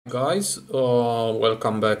Guys,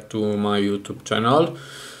 welcome back to my YouTube channel.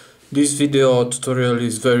 This video tutorial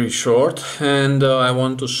is very short and I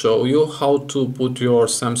want to show you how to put your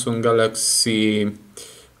Samsung Galaxy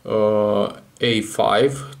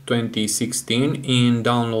A5 2016 in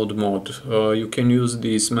download mode. You can use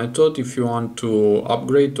this method if you want to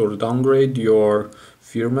upgrade or downgrade your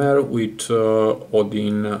firmware with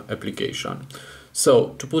Odin application. So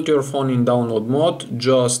to put your phone in download mode,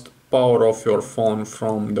 just power off your phone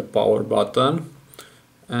from the power button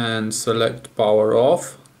and select power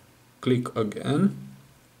off, click again,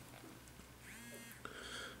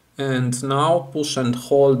 and now push and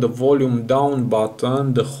hold the volume down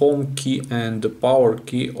button, the home key and the power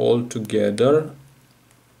key all together.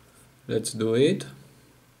 Let's do it.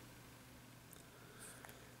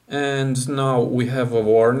 And now we have a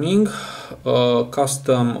warning.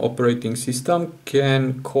 Custom operating system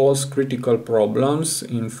can cause critical problems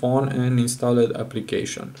in phone and installed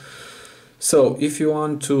application. So if you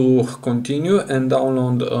want to continue and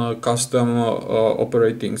download a custom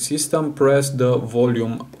operating system, press the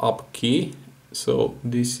volume up key. So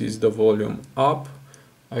this is the volume up.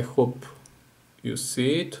 I hope you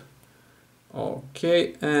see it.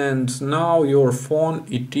 Okay, and now your phone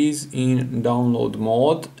it is in download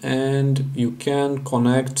mode and you can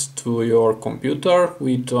connect to your computer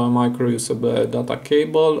with a micro USB data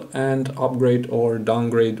cable and upgrade or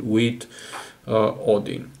downgrade with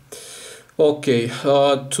Odin. Okay,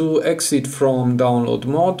 to exit from download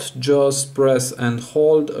mode, just press and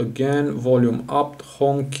hold again volume up,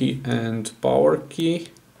 home key and power key.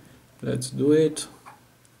 Let's do it.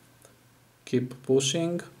 Keep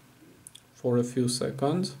pushing for a few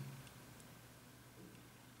seconds.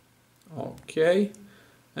 Okay,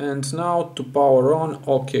 and now to power on.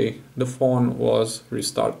 Okay, the phone was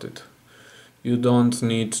restarted. You don't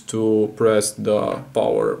need to press the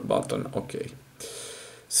power button. Okay,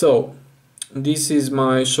 so this is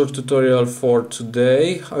my short tutorial for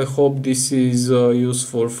today. I hope this is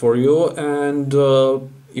useful for you, and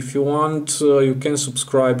if you want, you can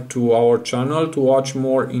subscribe to our channel to watch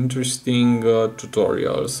more interesting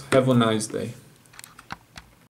tutorials. Have a nice day.